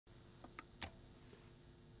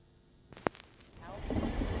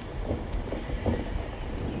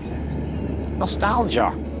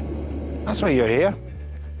Nostalgia. That's why you're here.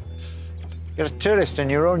 You're a tourist in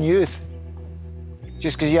your own youth.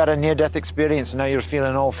 Just because you had a near-death experience and now you're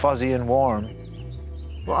feeling all fuzzy and warm.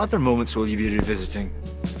 What other moments will you be revisiting?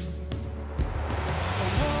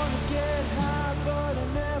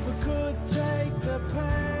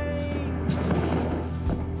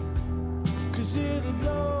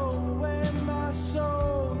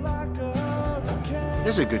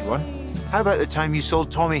 This is a good one. How about the time you sold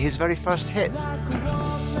Tommy his very first hit?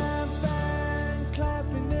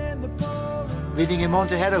 Leading him on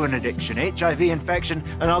to heroin addiction, HIV infection,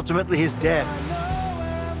 and ultimately his death.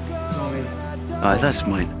 Tommy. Aye, that's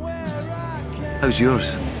mine. How's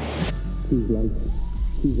yours? Choose life.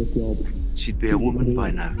 Choose a job. She'd be a woman by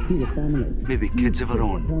now. Choose a family. Maybe kids of her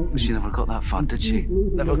own, but she never got that far, did she?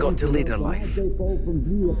 Never got to lead her life.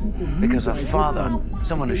 Because her father,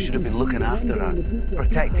 someone who should have been looking after her,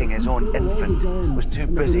 protecting his own infant, was too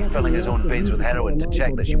busy filling his own veins with heroin to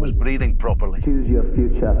check that she was breathing properly. Choose your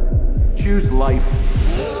future. Choose life.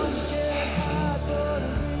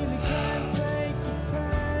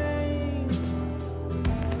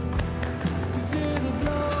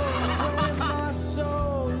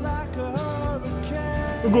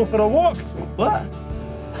 We'll go for a walk. What?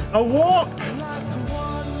 A walk!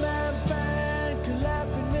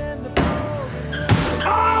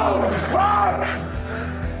 Oh, fuck!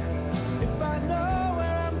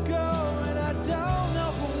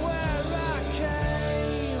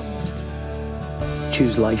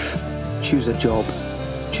 Choose life. Choose a job.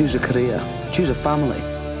 Choose a career. Choose a family.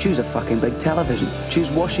 Choose a fucking big television.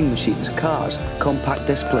 Choose washing machines, cars, compact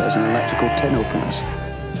displays and electrical tin openers.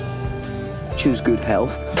 Choose good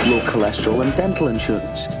health, low cholesterol and dental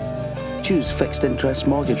insurance. Choose fixed interest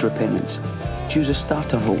mortgage repayments. Choose a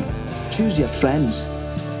starter home. Choose your friends.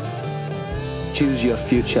 Choose your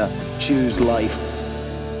future. Choose life.